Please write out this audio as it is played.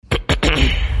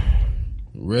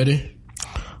Ready?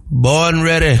 Born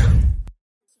ready.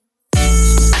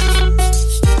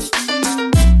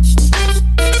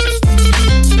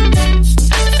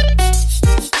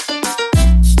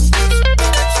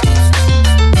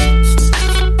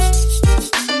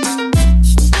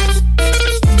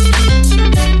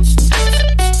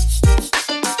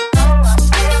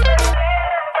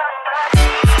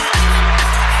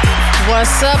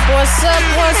 What's up, what's up,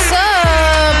 what's up?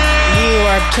 You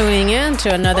are tuning in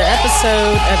to another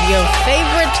episode of your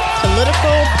favorite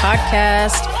political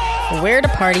podcast, Where to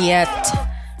Party At.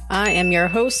 I am your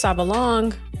host, Saba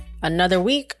Long. Another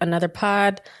week, another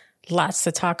pod, lots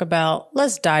to talk about.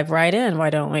 Let's dive right in,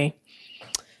 why don't we?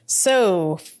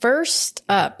 So first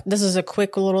up, this is a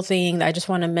quick little thing that I just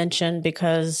want to mention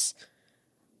because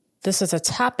this is a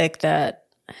topic that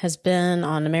has been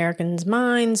on Americans'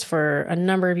 minds for a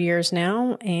number of years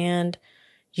now, and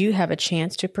you have a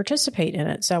chance to participate in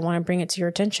it. So I want to bring it to your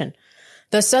attention.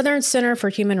 The Southern Center for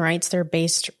Human Rights, they're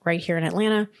based right here in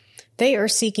Atlanta. They are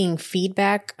seeking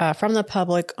feedback from the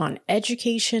public on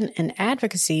education and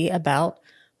advocacy about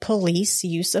police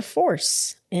use of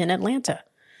force in Atlanta.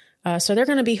 So they're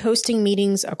going to be hosting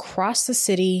meetings across the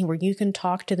city where you can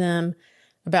talk to them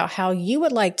about how you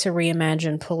would like to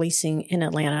reimagine policing in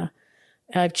Atlanta.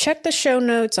 Check the show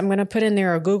notes. I'm going to put in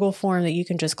there a Google form that you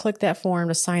can just click that form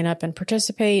to sign up and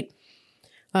participate.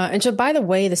 And so, by the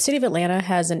way, the city of Atlanta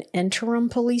has an interim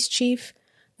police chief,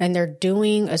 and they're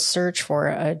doing a search for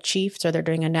a chief. So they're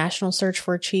doing a national search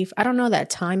for a chief. I don't know that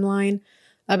timeline,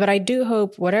 but I do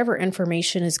hope whatever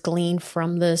information is gleaned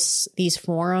from these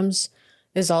forums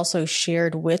is also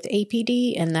shared with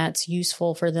APD, and that's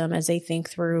useful for them as they think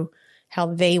through how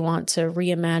they want to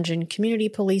reimagine community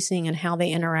policing and how they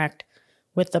interact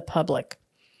with the public.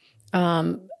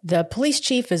 The police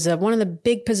chief is one of the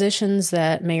big positions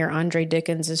that Mayor Andre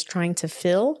Dickens is trying to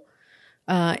fill.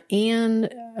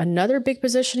 And another big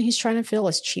position he's trying to fill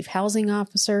is chief housing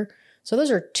officer. So those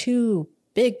are two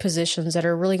big positions that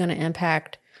are really going to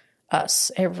impact us,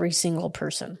 every single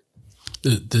person.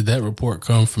 Did that report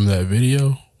come from that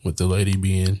video with the lady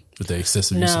being with the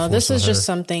excessive use of force? No, this is just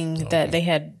something that they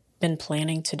had been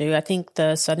planning to do. I think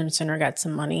the Southern Center got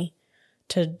some money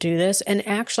to do this. And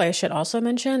actually, I should also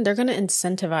mention, they're going to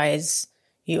incentivize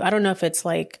you. I don't know if it's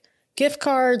like gift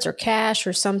cards or cash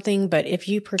or something, but if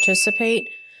you participate,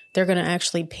 they're going to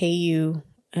actually pay you,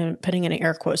 and putting in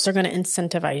air quotes, they're going to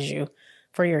incentivize you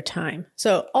for your time.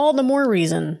 So all the more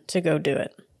reason to go do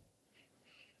it.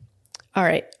 All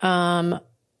right.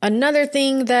 Another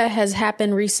thing that has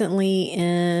happened recently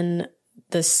in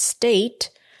the state,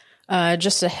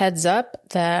 just a heads up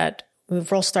that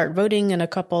we'll start voting in a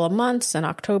couple of months in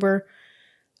October.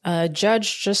 A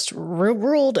judge just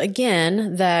ruled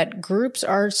again that groups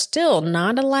are still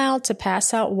not allowed to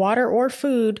pass out water or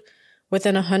food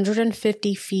within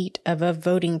 150 feet of a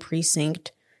voting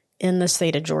precinct in the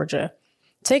state of Georgia.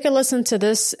 Take a listen to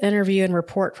this interview and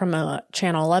report from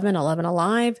Channel 11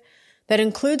 Alive, that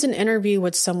includes an interview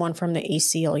with someone from the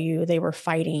ACLU. They were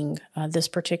fighting this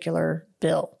particular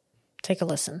bill. Take a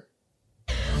listen.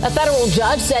 A federal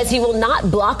judge says he will not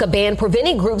block a ban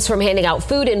preventing groups from handing out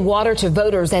food and water to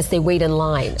voters as they wait in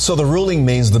line. So the ruling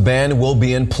means the ban will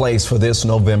be in place for this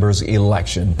November's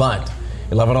election. But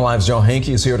 11 Alive's Joe Hanke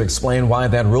is here to explain why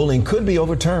that ruling could be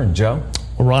overturned. Joe?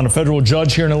 Well, Ron, a federal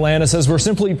judge here in Atlanta says we're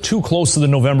simply too close to the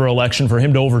November election for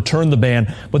him to overturn the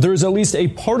ban. But there is at least a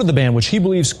part of the ban which he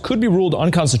believes could be ruled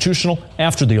unconstitutional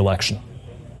after the election.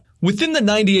 Within the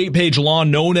 98-page law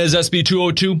known as SB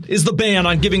 202 is the ban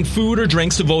on giving food or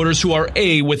drinks to voters who are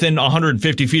A, within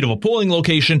 150 feet of a polling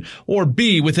location, or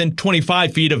B, within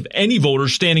 25 feet of any voter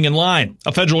standing in line.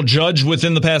 A federal judge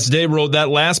within the past day wrote that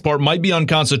last part might be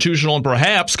unconstitutional and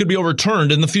perhaps could be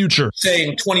overturned in the future.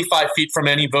 Saying 25 feet from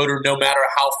any voter, no matter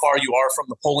how far you are from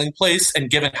the polling place, and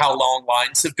given how long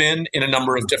lines have been in a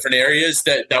number of different areas,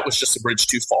 that was just a bridge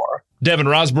too far. Devin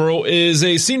Rosborough is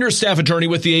a senior staff attorney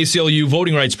with the ACLU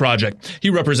Voting Rights Project.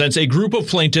 He represents a group of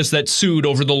plaintiffs that sued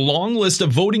over the long list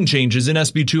of voting changes in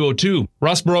SB 202.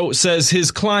 Rosborough says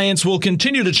his clients will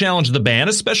continue to challenge the ban,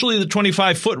 especially the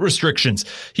 25-foot restrictions.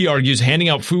 He argues handing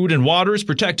out food and water is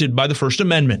protected by the First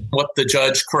Amendment. What the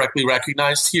judge correctly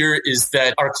recognized here is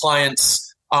that our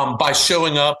clients, by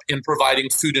showing up and providing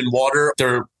food and water,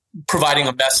 they're providing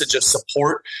a message of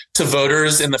support to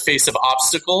voters in the face of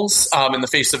obstacles, in the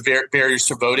face of barriers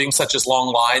to voting, such as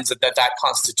long lines, that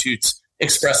constitutes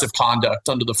expressive conduct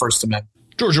under the First Amendment.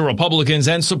 Georgia Republicans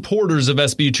and supporters of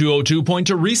SB 202 point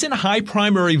to recent high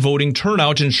primary voting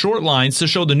turnout in short lines to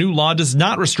show the new law does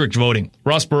not restrict voting.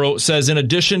 Rossborough says in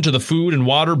addition to the food and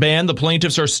water ban, the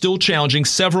plaintiffs are still challenging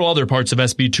several other parts of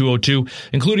SB 202,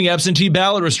 including absentee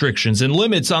ballot restrictions and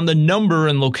limits on the number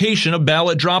and location of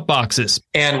ballot drop boxes.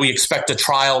 And we expect a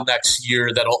trial next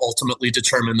year that'll ultimately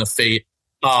determine the fate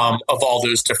of all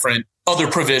those different other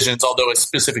provisions, although a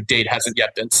specific date hasn't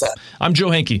yet been set. I'm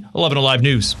Joe Henke, 11 Alive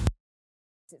News.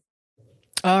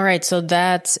 All right, so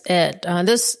that's it.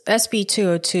 This SB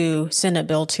 202, Senate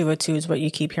Bill 202 is what you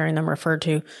keep hearing them referred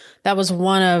to. That was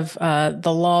one of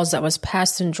the laws that was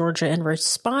passed in Georgia in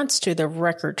response to the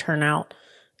record turnout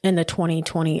in the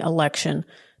 2020 election.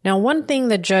 Now, one thing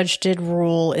the judge did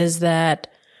rule is that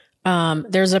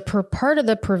there's a part of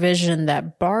the provision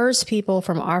that bars people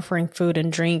from offering food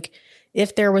and drink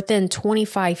if they're within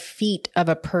 25 feet of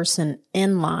a person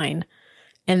in line.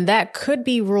 And that could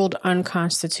be ruled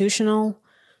unconstitutional.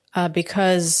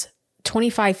 Because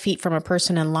 25 feet from a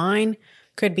person in line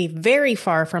could be very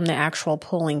far from the actual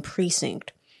polling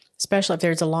precinct, especially if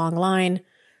there's a long line.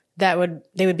 They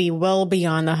would be well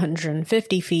beyond the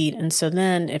 150 feet. And so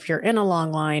then if you're in a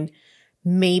long line,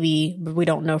 maybe, but we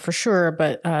don't know for sure,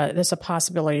 but there's a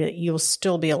possibility that you'll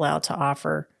still be allowed to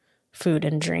offer food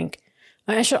and drink.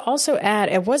 I should also add,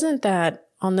 it wasn't that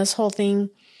on this whole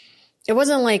thing, it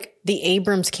wasn't like the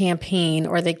Abrams campaign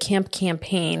or the Kemp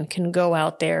campaign can go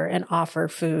out there and offer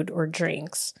food or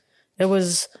drinks. It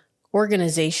was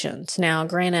organizations. Now,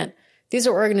 granted, these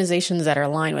are organizations that are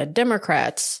aligned with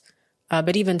Democrats,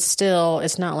 but even still,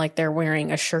 it's not like they're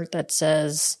wearing a shirt that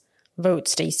says, vote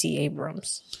Stacey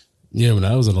Abrams. Yeah, when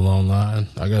I was in a long line,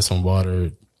 I got some water.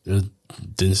 It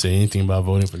didn't say anything about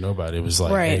voting for nobody. It was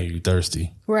like, hey, you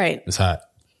thirsty? Right. It's hot.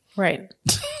 Right.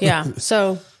 Yeah.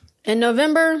 So in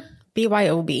November,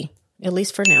 BYOB, at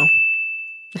least for now.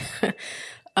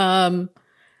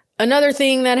 Another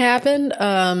thing that happened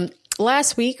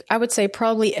last week, I would say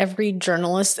probably every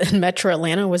journalist in Metro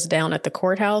Atlanta was down at the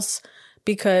courthouse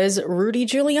because Rudy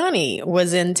Giuliani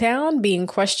was in town being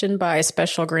questioned by a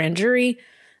special grand jury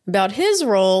about his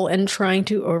role in trying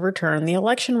to overturn the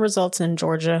election results in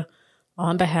Georgia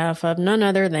on behalf of none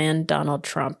other than Donald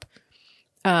Trump.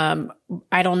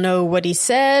 I don't know what he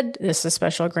said. This is a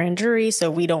special grand jury,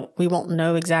 so we won't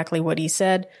know exactly what he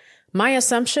said. My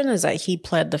assumption is that he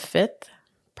pled the fifth,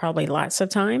 probably lots of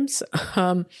times.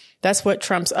 That's what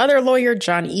Trump's other lawyer,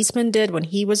 John Eastman, did when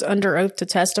he was under oath to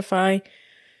testify.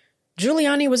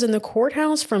 Giuliani was in the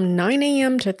courthouse from 9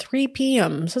 a.m. to 3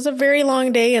 p.m. So it's a very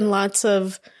long day and lots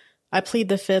of I plead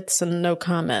the fifths and no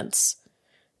comments.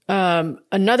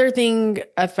 Another thing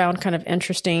I found kind of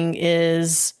interesting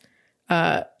is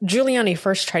Giuliani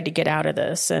first tried to get out of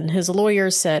this, and his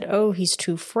lawyer said, oh, he's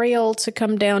too frail to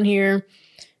come down here.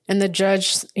 And the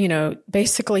judge,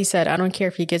 basically said, I don't care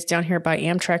if he gets down here by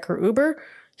Amtrak or Uber.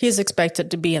 He's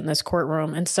expected to be in this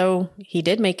courtroom. And so he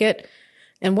did make it.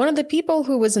 And one of the people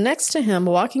who was next to him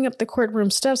walking up the courtroom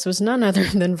steps was none other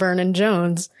than Vernon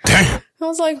Jones. I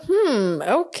was like,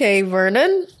 okay,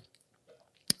 Vernon.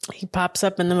 He pops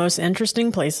up in the most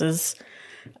interesting places.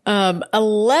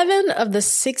 11 of the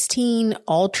 16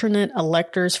 alternate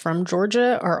electors from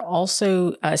Georgia are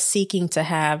also seeking to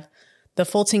have the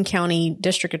Fulton County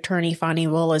District Attorney Fani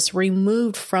Willis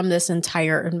removed from this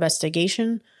entire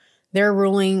investigation. Their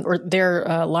ruling or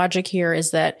their logic here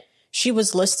is that she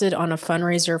was listed on a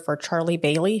fundraiser for Charlie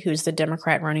Bailey, who's the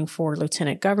Democrat running for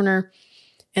lieutenant governor,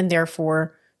 and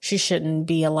therefore she shouldn't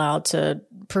be allowed to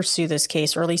pursue this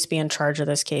case or at least be in charge of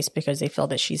this case because they feel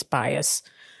that she's biased.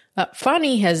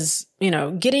 Fani has,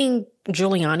 getting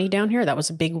Giuliani down here, that was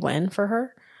a big win for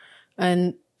her.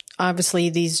 And obviously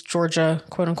these Georgia,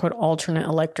 quote unquote, alternate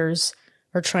electors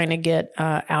are trying to get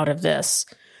out of this.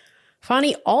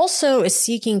 Fani also is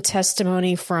seeking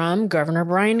testimony from Governor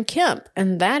Brian Kemp,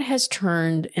 and that has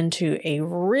turned into a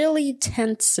really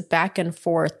tense back and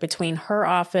forth between her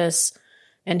office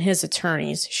and his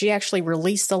attorneys. She actually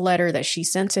released a letter that she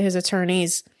sent to his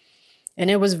attorneys, and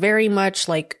it was very much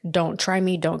like, don't try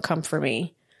me, don't come for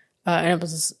me. And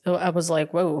I was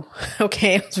like, whoa,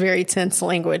 okay, it was very tense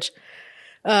language.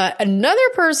 Another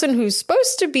person who's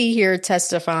supposed to be here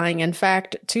testifying, in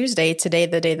fact, Tuesday, today,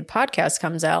 the day the podcast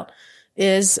comes out,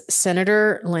 is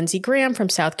Senator Lindsey Graham from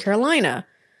South Carolina.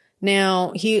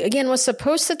 Now, he, again, was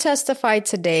supposed to testify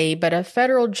today, but a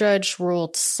federal judge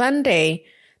ruled Sunday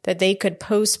that they could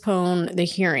postpone the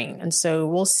hearing. And so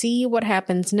we'll see what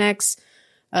happens next.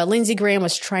 Lindsey Graham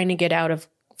was trying to get out of,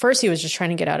 first he was just trying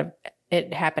to get out of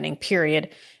it happening, period.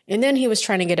 And then he was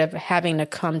trying to get out of having to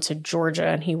come to Georgia,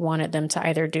 and he wanted them to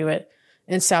either do it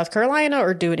in South Carolina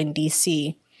or do it in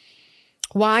D.C.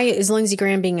 Why is Lindsey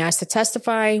Graham being asked to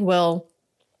testify? Well,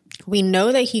 we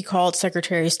know that he called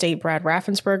Secretary of State Brad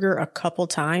Raffensperger a couple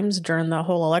times during the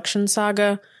whole election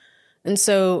saga. And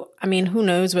so, I mean, who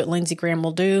knows what Lindsey Graham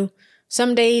will do?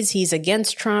 Some days he's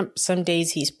against Trump. Some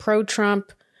days he's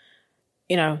pro-Trump.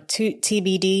 You know,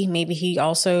 TBD. Maybe he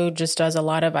also just does a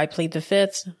lot of I plead the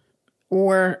fifth.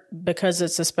 Or because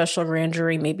it's a special grand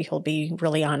jury, maybe he'll be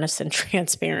really honest and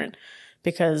transparent,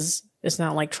 because it's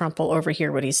not like Trump will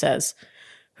overhear what he says.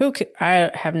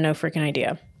 I have no freaking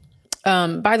idea.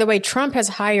 By the way, Trump has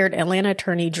hired Atlanta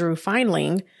attorney Drew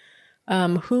Feinling,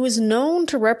 who is known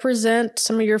to represent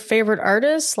some of your favorite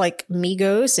artists like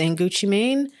Migos and Gucci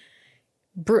Mane.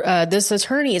 This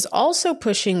attorney is also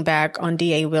pushing back on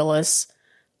DA Willis,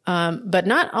 but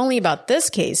not only about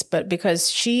this case, but because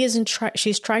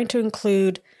she's trying to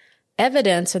include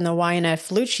evidence in the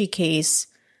YNF Lucci case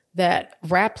that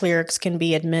rap lyrics can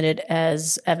be admitted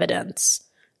as evidence.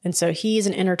 And so he's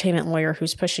an entertainment lawyer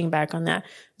who's pushing back on that.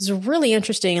 It's really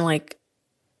interesting. Like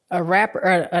an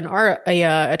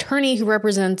attorney who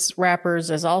represents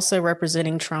rappers is also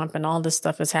representing Trump, and all this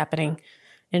stuff is happening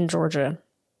in Georgia.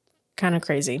 Kind of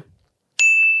crazy.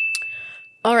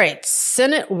 All right,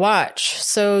 Senate watch.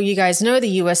 So you guys know the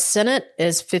U.S. Senate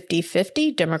is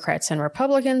 50-50, Democrats and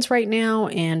Republicans right now,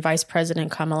 and Vice President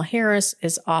Kamala Harris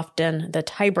is often the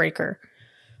tiebreaker.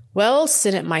 Well,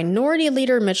 Senate Minority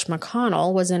Leader Mitch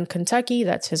McConnell was in Kentucky,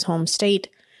 that's his home state,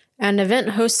 at an event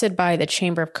hosted by the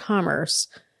Chamber of Commerce.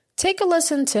 Take a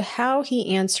listen to how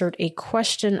he answered a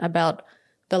question about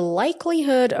the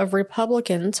likelihood of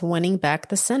Republicans winning back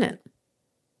the Senate.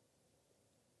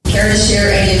 Care to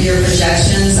share any of your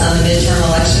projections on the midterm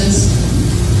elections?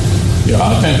 Yeah,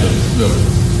 I think that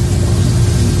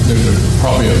there's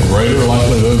probably a greater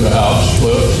likelihood the House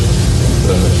flips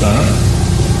than the Senate.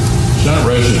 Senate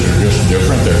races are just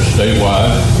different. They're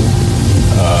statewide.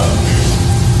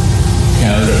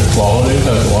 Candidate quality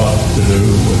has a lot to do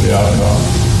with the outcome.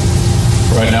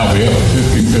 Right now we have a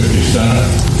 50-50 Senate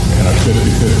and a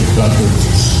 50-50 country.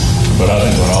 But I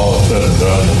think when all is said and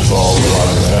done, this fall, we're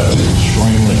likely to have an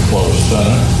extremely close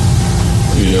Senate,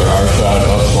 either our side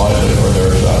up slightly or their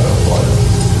side up slightly.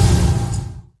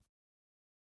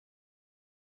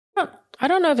 I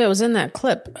don't know if it was in that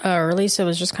clip, or at least it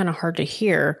was just kind of hard to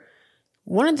hear.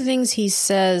 One of the things he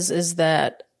says is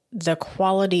that the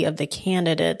quality of the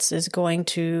candidates is going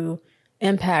to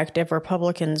impact if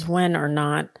Republicans win or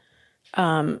not.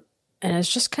 And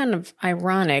it's just kind of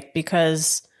ironic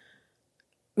because,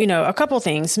 you know, a couple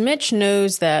things. Mitch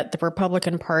knows that the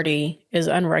Republican Party is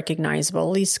unrecognizable,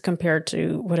 at least compared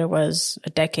to what it was a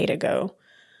decade ago.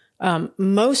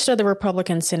 Most of the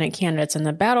Republican Senate candidates in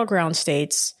the battleground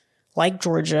states, like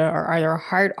Georgia, are either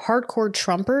hardcore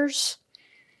Trumpers,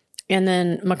 and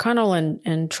then McConnell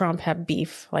and Trump have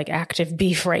beef, like active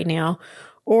beef right now,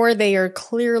 or they are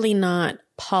clearly not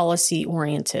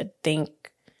policy-oriented. Think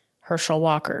Herschel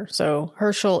Walker. So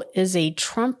Herschel is a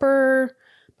Trumper.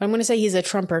 I'm going to say he's a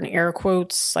Trumper in air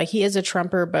quotes. Like, he is a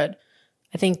Trumper, but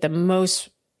I think the most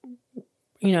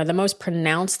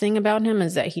pronounced thing about him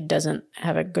is that he doesn't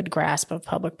have a good grasp of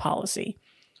public policy.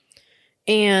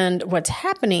 And what's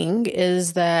happening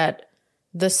is that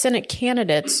the Senate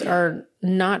candidates are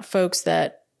not folks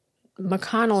that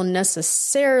McConnell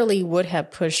necessarily would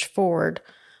have pushed forward.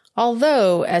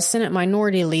 Although, as Senate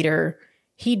Minority Leader,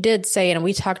 he did say, and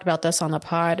we talked about this on the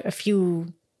pod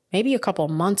maybe a couple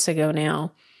months ago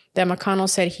now, that McConnell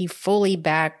said he fully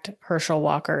backed Herschel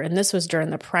Walker, and this was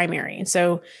during the primary. And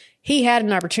so he had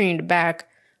an opportunity to back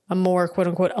a more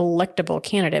quote-unquote electable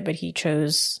candidate, but he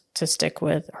chose to stick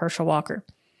with Herschel Walker.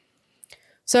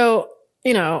 So,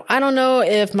 you know, I don't know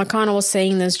if McConnell was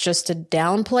saying this just to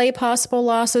downplay possible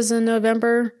losses in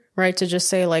November, right? To just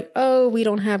say like, oh, we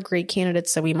don't have great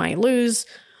candidates, so we might lose.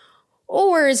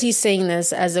 Or is he saying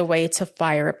this as a way to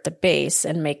fire up the base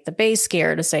and make the base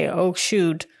scared to say, oh,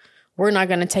 shoot, we're not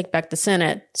going to take back the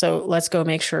Senate, so let's go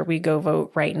make sure we go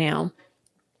vote right now.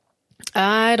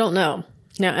 I don't know.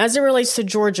 Now, as it relates to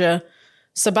Georgia,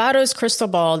 Sabato's Crystal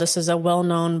Ball, this is a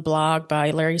well-known blog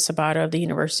by Larry Sabato of the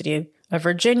University of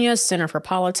Virginia Center for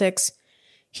Politics.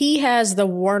 He has the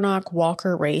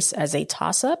Warnock-Walker race as a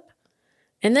toss-up.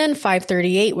 And then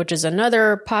 538, which is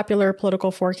another popular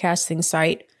political forecasting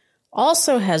site,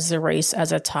 also has the race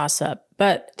as a toss-up,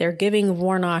 but they're giving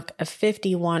Warnock a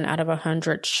 51 out of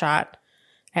 100 shot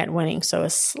at winning. So a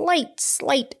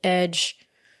slight edge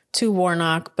to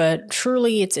Warnock, but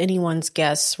truly it's anyone's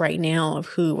guess right now of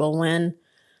who will win.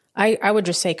 I would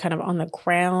just say kind of on the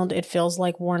ground, it feels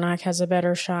like Warnock has a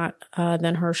better shot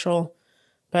than Herschel.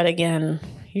 But again,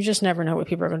 you just never know what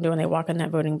people are going to do when they walk in that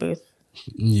voting booth.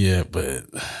 Yeah, but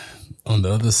on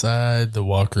the other side, the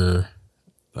Walker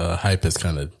hype has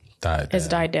kind of died down. It's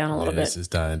died down a little bit. It's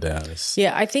dying down.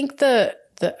 I think the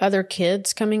other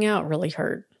kids coming out really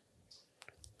hurt.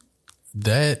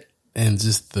 That and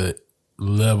just the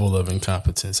level of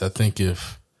incompetence. I think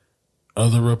if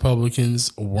other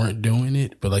Republicans weren't doing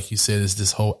it, but like you said, it's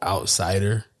this whole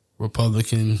outsider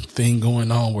Republican thing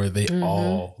going on where they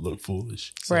all look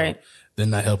foolish. So right. They're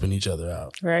not helping each other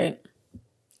out. Right.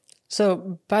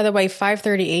 So, by the way,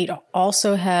 538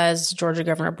 also has Georgia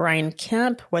Governor Brian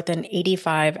Kemp with an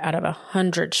 85 out of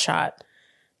 100 shot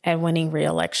at winning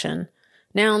re-election.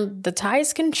 Now, the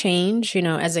ties can change. You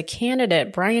know, as a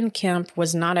candidate, Brian Kemp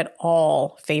was not at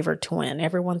all favored to win.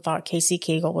 Everyone thought Casey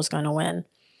Cagle was going to win.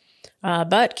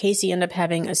 But Casey ended up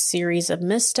having a series of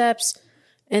missteps.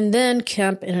 And then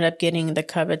Kemp ended up getting the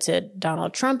coveted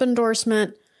Donald Trump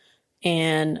endorsement.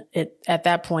 And at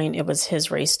that point, it was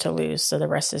his race to lose. So the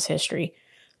rest is history.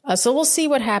 So we'll see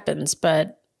what happens.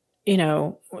 But, you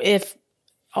know, if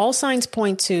all signs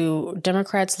point to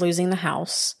Democrats losing the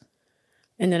House,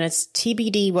 and then it's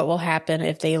TBD what will happen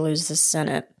if they lose the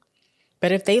Senate.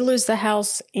 But if they lose the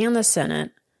House and the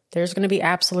Senate, there's going to be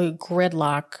absolute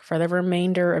gridlock for the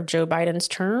remainder of Joe Biden's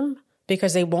term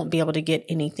because they won't be able to get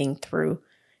anything through.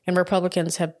 And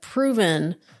Republicans have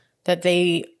proven that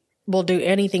they will do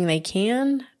anything they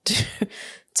can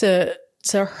to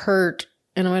hurt,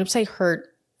 and when I say hurt,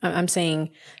 I'm saying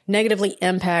negatively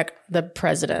impact the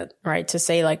president, right? To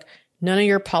say like, none of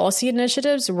your policy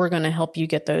initiatives, we're going to help you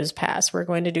get those passed. We're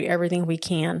going to do everything we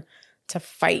can to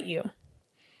fight you.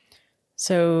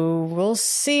 So we'll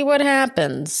see what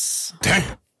happens.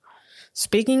 Damn.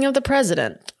 Speaking of the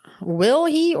president, will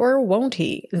he or won't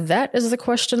he? That is the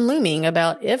question looming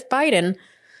about if Biden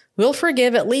will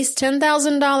forgive at least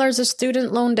 $10,000 of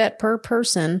student loan debt per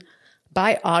person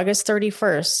by August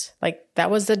 31st. Like, that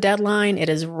was the deadline. It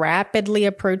is rapidly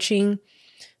approaching.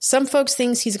 Some folks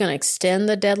think he's going to extend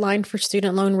the deadline for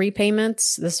student loan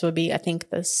repayments. This would be, I think,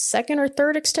 the second or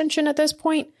third extension at this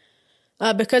point,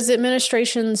 because the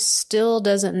administration still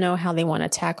doesn't know how they want to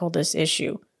tackle this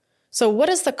issue. So what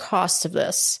is the cost of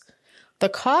this? The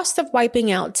cost of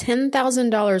wiping out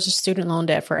 $10,000 of student loan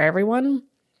debt for everyone,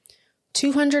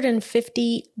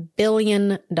 $250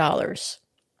 billion.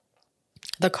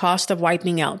 The cost of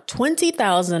wiping out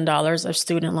 $20,000 of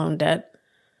student loan debt,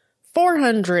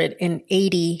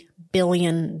 $480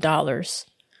 billion.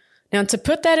 Now, to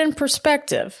put that in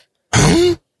perspective,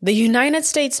 the United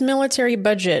States military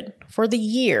budget for the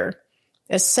year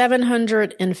is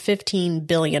 $715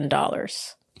 billion.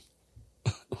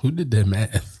 Who did that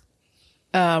math?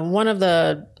 One of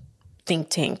the think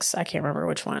tanks. I can't remember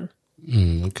which one.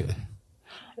 Okay.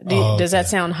 Does that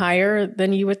sound higher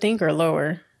than you would think or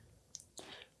lower?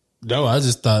 No, I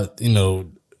just thought,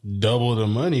 double the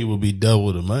money would be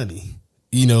double the money.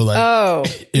 If you did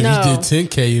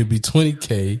 10K, it'd be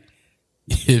 20K.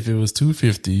 If it was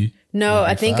 250. No,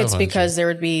 I think it's because there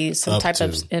would be some type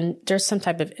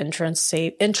of interest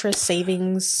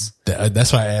savings.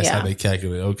 That's why I asked how they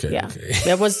calculate. Okay. Yeah.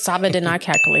 Okay. Saba did not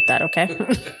calculate that. Okay.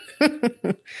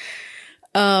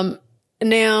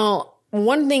 Now,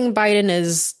 one thing Biden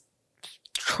is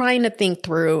trying to think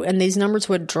through, and these numbers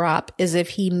would drop, is if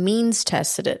he means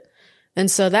tested it. And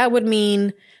so that would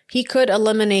mean he could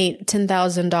eliminate $10,000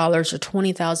 or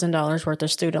 $20,000 worth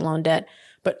of student loan debt,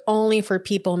 but only for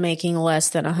people making less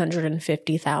than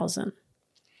 $150,000.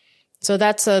 So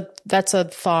that's a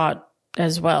thought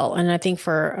as well. And I think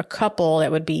for a couple,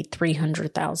 it would be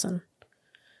 $300,000.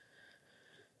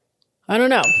 I don't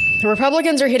know. The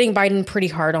Republicans are hitting Biden pretty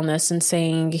hard on this and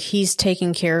saying he's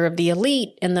taking care of the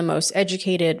elite and the most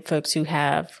educated folks who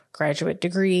have graduate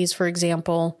degrees, for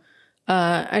example.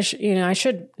 I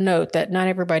should note that not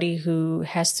everybody who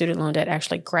has student loan debt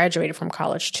actually graduated from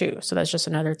college too. So that's just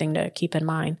another thing to keep in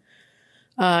mind.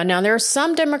 Now, there are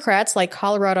some Democrats like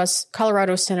Colorado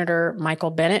Senator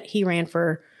Michael Bennet. He ran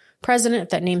for president. If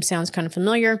that name sounds kind of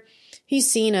familiar, he's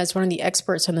seen as one of the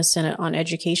experts in the Senate on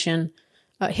education.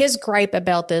 His gripe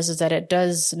about this is that it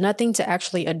does nothing to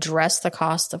actually address the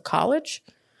cost of college,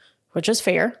 which is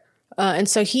fair. And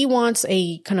so he wants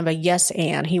a kind of a yes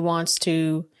and. He wants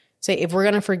to say, if we're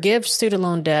going to forgive student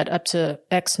loan debt up to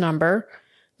X number,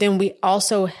 then we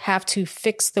also have to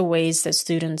fix the ways that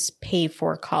students pay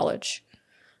for college.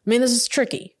 I mean, this is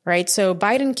tricky, right? So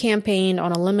Biden campaigned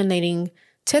on eliminating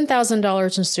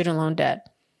 $10,000 in student loan debt.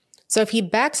 So if he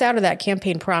backs out of that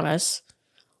campaign promise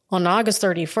on August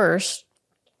 31st,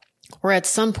 or at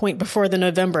some point before the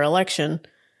November election,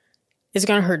 is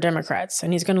going to hurt Democrats.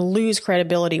 And he's going to lose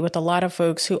credibility with a lot of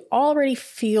folks who already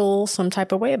feel some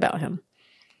type of way about him.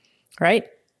 Right?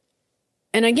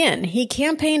 And again, he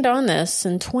campaigned on this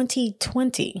in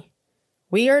 2020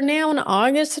 We are now in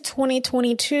August of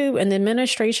 2022, and the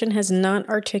administration has not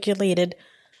articulated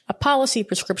a policy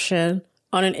prescription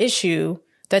on an issue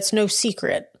that's no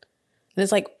secret. And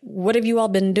it's like, what have you all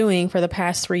been doing for the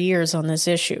past 3 years on this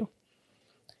issue?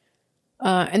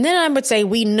 And then I would say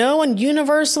we know and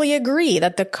universally agree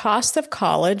that the cost of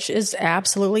college is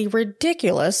absolutely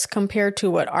ridiculous compared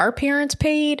to what our parents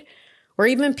paid, or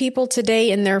even people today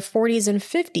in their 40s and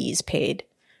 50s paid.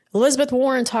 Elizabeth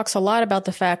Warren talks a lot about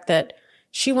the fact that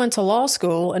she went to law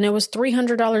school and it was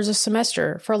 $300 a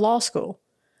semester for law school.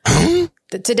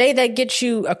 Today, that gets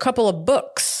you a couple of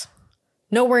books,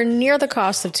 nowhere near the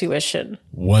cost of tuition.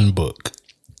 One book.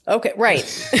 Okay, right.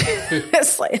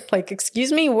 It's like,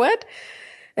 excuse me, what?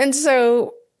 And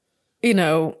so, you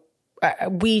know,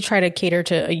 we try to cater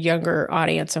to a younger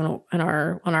audience on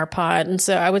our pod. And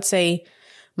so I would say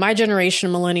my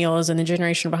generation, millennials, and the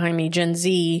generation behind me, Gen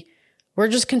Z, we're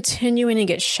just continuing to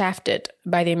get shafted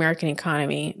by the American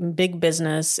economy, big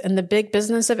business, and the big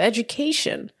business of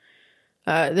education.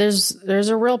 There's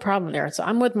a real problem there. So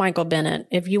I'm with Michael Bennett.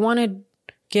 If you want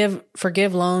to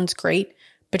forgive loans, great,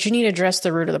 but you need to address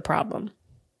the root of the problem.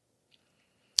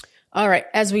 All right,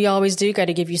 as we always do, got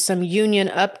to give you some union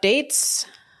updates.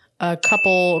 A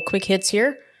couple quick hits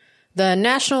here. The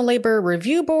National Labor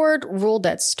Review Board ruled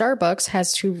that Starbucks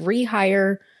has to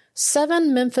rehire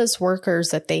 7 Memphis workers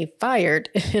that they fired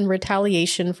in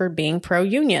retaliation for being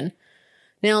pro-union.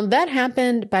 Now, that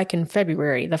happened back in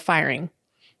February, the firing.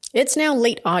 It's now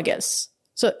late August.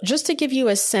 So just to give you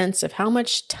a sense of how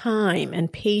much time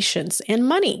and patience and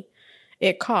money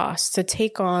it costs to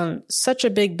take on such a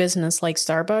big business like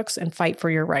Starbucks and fight for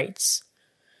your rights.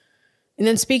 And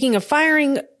then speaking of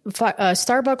firing,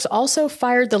 Starbucks also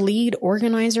fired the lead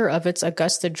organizer of its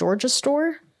Augusta, Georgia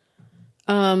store.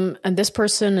 And this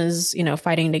person is,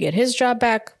 fighting to get his job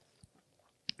back.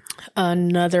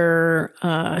 Another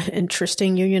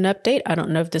interesting union update. I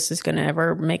don't know if this is going to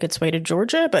ever make its way to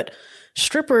Georgia, but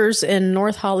strippers in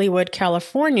North Hollywood,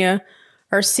 California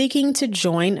are seeking to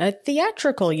join a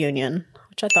theatrical union,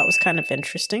 which I thought was kind of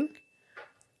interesting.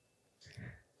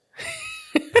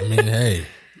 I mean, hey,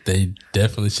 they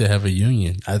definitely should have a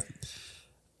union.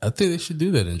 I think they should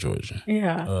do that in Georgia.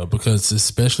 Yeah. Because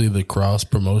especially the cross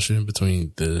promotion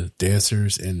between the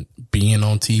dancers and being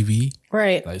on TV.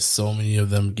 Right. Like so many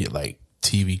of them get like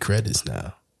TV credits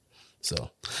now. So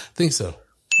I think so.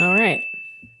 All right.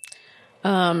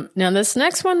 Now this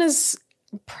next one is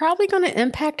probably going to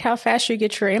impact how fast you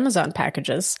get your Amazon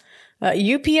packages.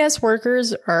 UPS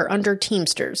workers are under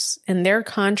Teamsters and their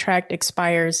contract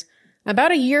expires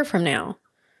about a year from now.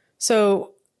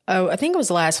 So I think it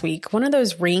was last week, one of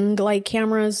those Ring light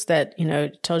cameras that,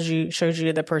 shows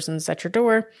you the person's at your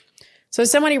door. So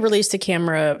somebody released a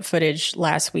camera footage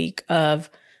last week of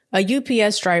a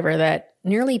UPS driver that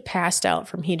nearly passed out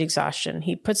from heat exhaustion.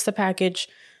 He puts the package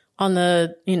on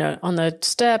the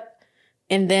step,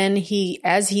 and then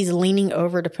as he's leaning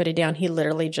over to put it down, he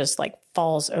literally just like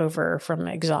falls over from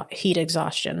heat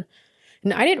exhaustion.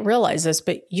 And I didn't realize this,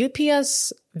 but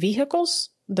UPS vehicles,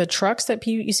 the trucks that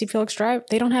you see Felix drive,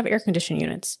 they don't have air conditioning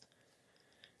units.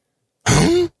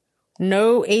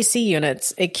 No AC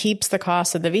units. It keeps the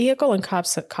cost of the vehicle and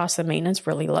cost of maintenance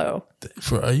really low.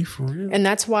 Are you for real? And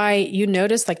that's why you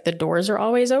notice like the doors are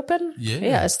always open. Yeah.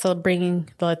 Yeah, it's still bringing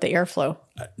the airflow.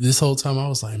 This whole time I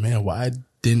was like, man, why I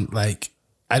didn't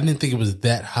think it was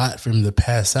that hot for him to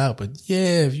pass out. But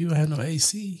yeah, if you had no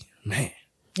AC, man.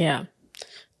 Yeah.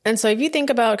 And so if you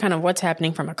think about kind of what's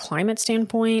happening from a climate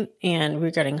standpoint, and we're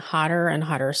getting hotter and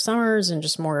hotter summers and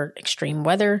just more extreme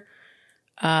weather,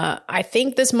 I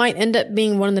think this might end up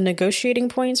being one of the negotiating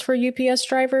points for UPS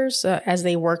drivers as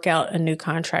they work out a new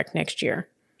contract next year.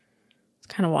 It's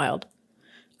kind of wild.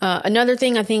 Another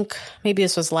thing, I think maybe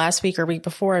this was last week or week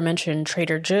before, I mentioned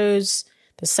Trader Joe's,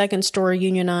 the second store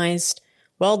unionized.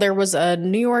 Well, there was a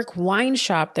New York wine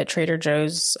shop that Trader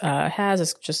Joe's has.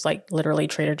 It's just like literally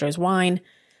Trader Joe's wine.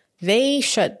 They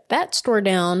shut that store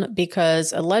down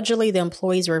because allegedly the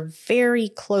employees were very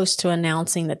close to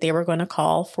announcing that they were going to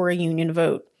call for a union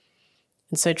vote.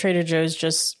 And so Trader Joe's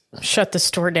just shut the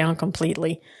store down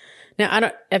completely.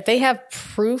 Now, if they have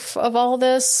proof of all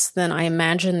this, then I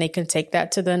imagine they can take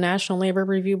that to the National Labor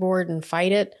Review Board and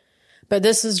fight it. But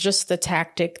this is just the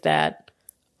tactic that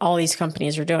all these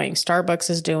companies are doing.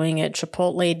 Starbucks is doing it.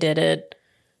 Chipotle did it.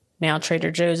 Now Trader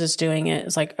Joe's is doing it.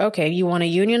 It's like, okay, you want to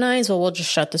unionize? Well, we'll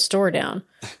just shut the store down.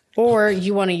 Or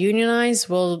you want to unionize?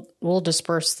 We'll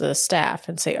disperse the staff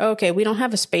and say, okay, we don't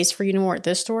have a space for you anymore at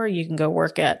this store. You can go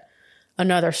work at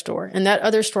another store. And that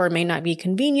other store may not be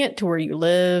convenient to where you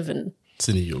live. And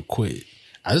so then you'll quit.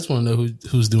 I just want to know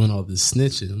who's doing all this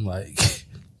snitching. Like,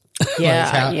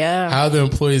 Yeah, how the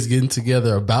employees getting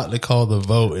together about to call the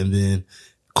vote, and then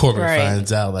Corbyn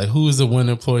finds out like who's the one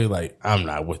employee like I'm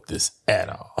not with this at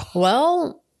all.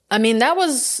 Well, I mean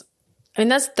that's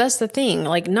the thing.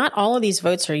 Like not all of these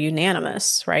votes are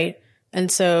unanimous, right?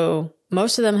 And so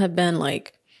most of them have been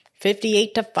like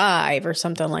 58-5 or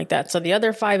something like that. So the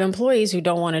other 5 employees who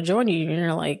don't want to join you,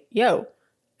 you're like, yo,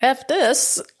 F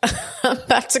this. I'm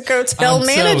about to go tell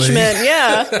management.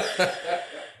 Yeah.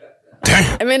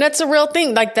 I mean, that's a real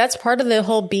thing. Like that's part of the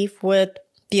whole beef with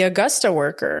the Augusta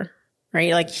worker,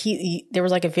 right? Like there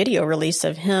was like a video release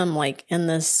of him like in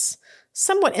this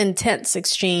somewhat intense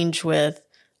exchange with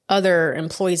other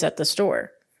employees at the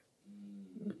store.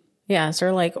 Yeah. So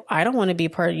they're like, I don't want to be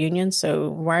part of the union. So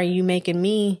why are you making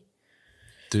me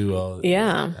do all that?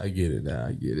 Yeah. I get it now.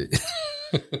 I get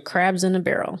it. Crabs in a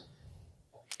barrel.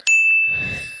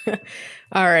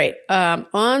 All right.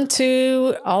 On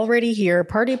to already here,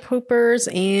 party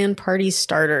poopers and party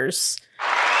starters.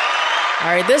 All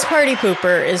right. This party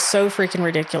pooper is so freaking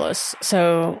ridiculous.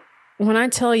 So when I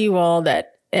tell you all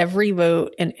that every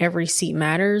vote and every seat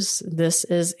matters, this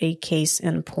is a case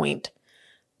in point.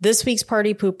 This week's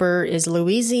party pooper is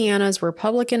Louisiana's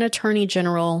Republican Attorney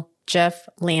General, Jeff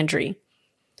Landry.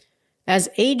 As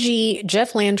AG,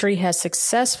 Jeff Landry has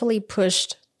successfully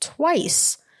pushed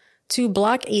twice to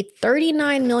block a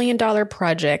 $39 million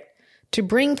project to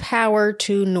bring power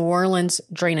to New Orleans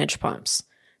drainage pumps.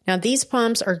 Now, these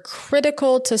pumps are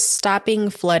critical to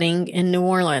stopping flooding in New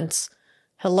Orleans.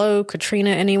 Hello, Katrina,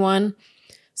 anyone?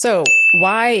 So,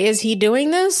 why is he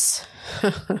doing this?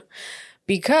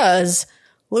 Because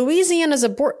Louisiana's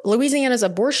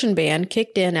abortion ban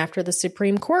kicked in after the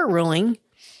Supreme Court ruling.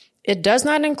 It does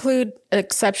not include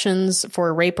exceptions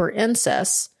for rape or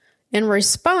incest. In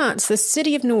response, the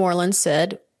city of New Orleans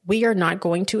said, we are not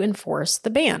going to enforce the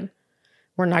ban.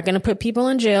 We're not going to put people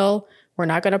in jail. We're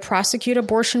not going to prosecute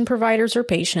abortion providers or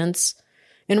patients.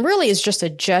 And really it's just a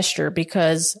gesture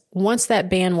because once that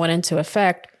ban went into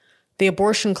effect, the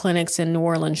abortion clinics in New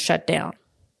Orleans shut down.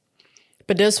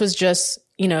 But this was just,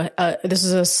 this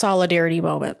is a solidarity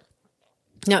moment.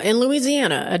 Now, in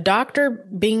Louisiana, a doctor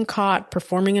being caught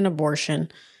performing an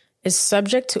abortion is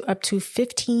subject to up to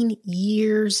 15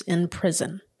 years in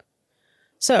prison.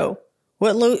 So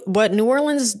what New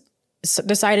Orleans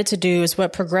decided to do is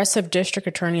what progressive district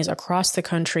attorneys across the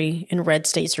country in red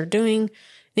states are doing,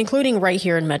 including right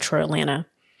here in Metro Atlanta.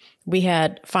 We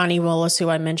had Fani Willis, who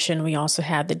I mentioned. We also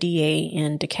had the DA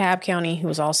in DeKalb County, who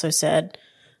has also said,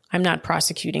 I'm not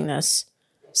prosecuting this.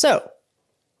 So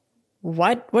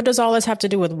what does all this have to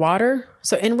do with water?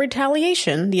 So in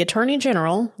retaliation, the Attorney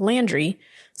General, Landry,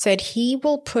 said he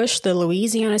will push the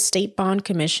Louisiana State Bond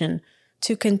Commission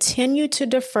to continue to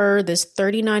defer this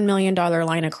 $39 million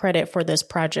line of credit for this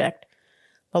project.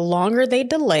 The longer they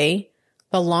delay,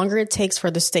 the longer it takes for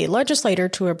the state legislature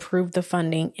to approve the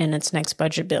funding in its next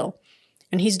budget bill.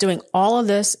 And he's doing all of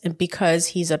this because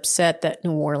he's upset that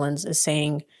New Orleans is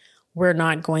saying we're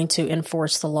not going to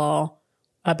enforce the law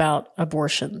about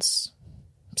abortions.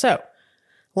 So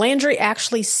Landry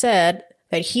actually said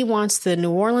that he wants the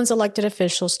New Orleans elected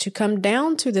officials to come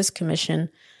down to this commission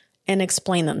and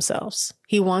explain themselves.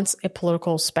 He wants a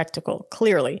political spectacle,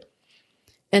 clearly.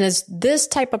 And it's this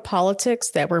type of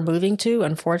politics that we're moving to,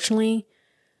 unfortunately.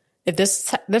 If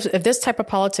this type of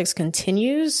politics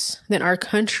continues, then our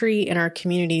country and our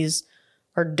communities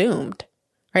are doomed,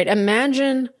 right?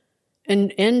 Imagine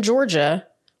in Georgia,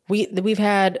 we've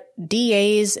had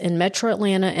DAs in Metro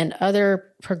Atlanta and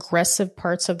other progressive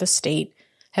parts of the state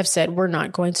have said, we're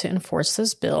not going to enforce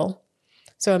this bill.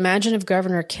 So imagine if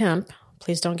Governor Kemp,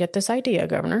 please don't get this idea,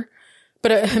 Governor,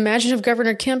 but imagine if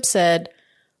Governor Kemp said,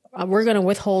 we're going to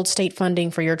withhold state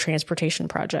funding for your transportation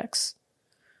projects,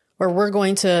 or we're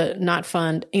going to not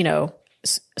fund,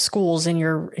 schools in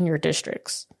your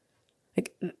districts.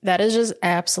 Like, that is just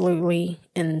absolutely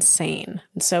insane.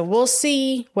 And so we'll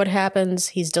see what happens.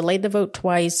 He's delayed the vote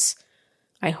twice.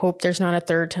 I hope there's not a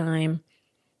third time.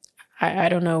 I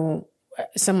don't know.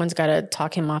 Someone's got to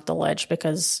talk him off the ledge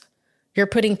because you're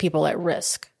putting people at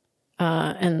risk.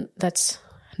 And that's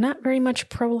not very much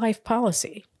pro-life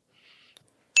policy.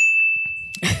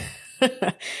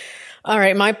 All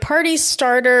right. My party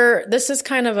starter. This is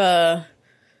kind of a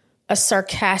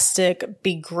sarcastic,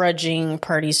 begrudging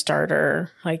party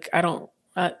starter. Like,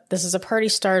 this is a party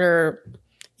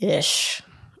starter-ish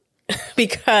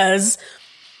because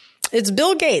it's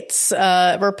Bill Gates,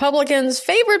 Republicans'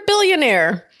 favorite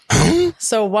billionaire.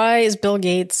 So why is Bill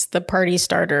Gates the party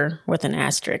starter with an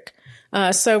asterisk?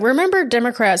 So remember,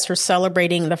 Democrats were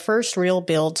celebrating the first real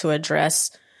bill to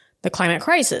address the climate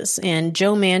crisis, and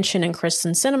Joe Manchin and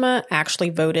Kyrsten Sinema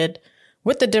actually voted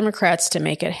with the Democrats to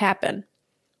make it happen.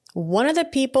 One of the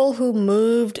people who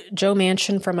moved Joe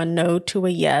Manchin from a no to a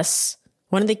yes,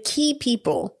 one of the key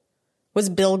people, was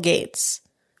Bill Gates.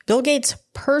 Bill Gates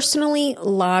personally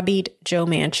lobbied Joe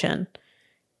Manchin.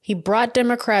 He brought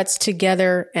Democrats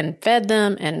together and fed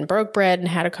them and broke bread and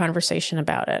had a conversation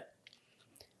about it.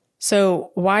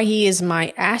 So why he is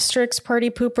my asterisk party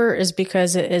pooper is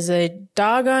because it is a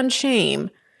doggone shame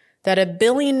that a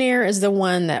billionaire is the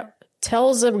one that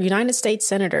tells a United States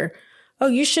senator, oh,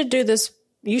 you should do this.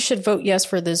 You should vote yes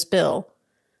for this bill.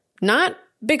 Not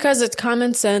because it's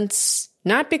common sense,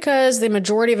 not because the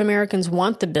majority of Americans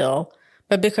want the bill,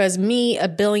 but because me, a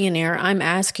billionaire, I'm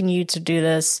asking you to do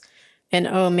this. And,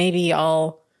 oh, maybe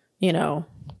I'll,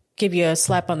 give you a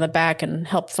slap on the back and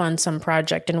help fund some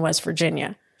project in West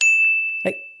Virginia.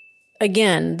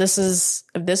 Again, this is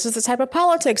the type of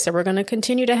politics that we're going to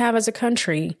continue to have as a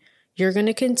country. You're going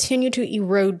to continue to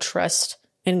erode trust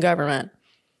in government.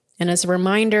 And as a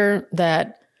reminder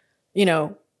that,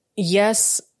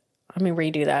 yes, let me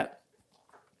redo that.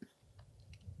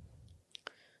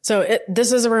 So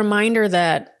this is a reminder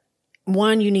that,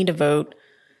 one, you need to vote.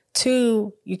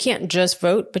 Two, you can't just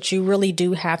vote, but you really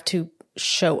do have to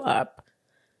show up.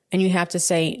 And you have to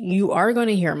say, you are going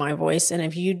to hear my voice. And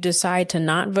if you decide to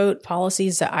not vote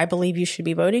policies that I believe you should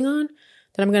be voting on,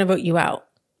 then I'm going to vote you out.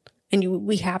 And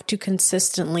we have to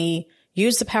consistently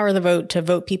use the power of the vote to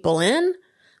vote people in,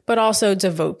 but also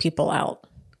to vote people out.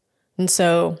 And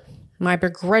so my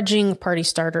begrudging party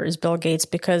starter is Bill Gates,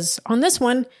 because on this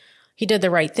one, he did the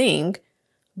right thing.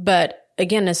 But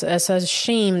again, it's a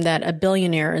shame that a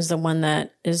billionaire is the one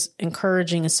that is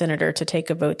encouraging a senator to take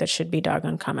a vote that should be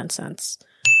doggone common sense.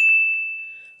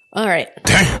 All right.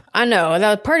 I know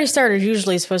the party starter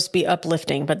usually is supposed to be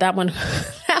uplifting, but that one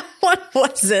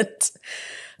wasn't.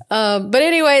 But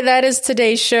anyway, that is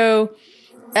today's show.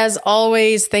 As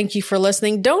always, thank you for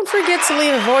listening. Don't forget to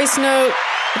leave a voice note.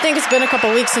 I think it's been a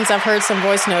couple weeks since I've heard some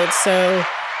voice notes. So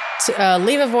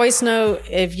leave a voice note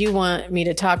if you want me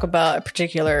to talk about a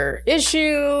particular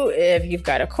issue, if you've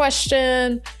got a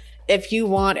question, if you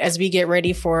want, as we get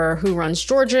ready for Who Runs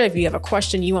Georgia, if you have a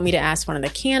question you want me to ask one of the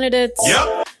candidates.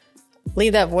 Yep.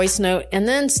 Leave that voice note and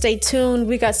then stay tuned.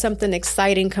 We got something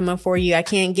exciting coming for you. I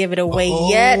can't give it away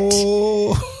yet,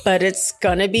 but it's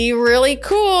going to be really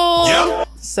cool. Yep.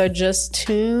 So just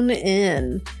tune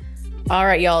in. All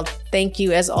right, y'all. Thank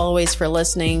you as always for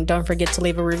listening. Don't forget to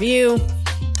leave a review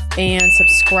and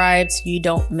subscribe so you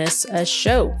don't miss a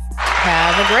show.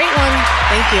 Have a great one.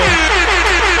 Thank you.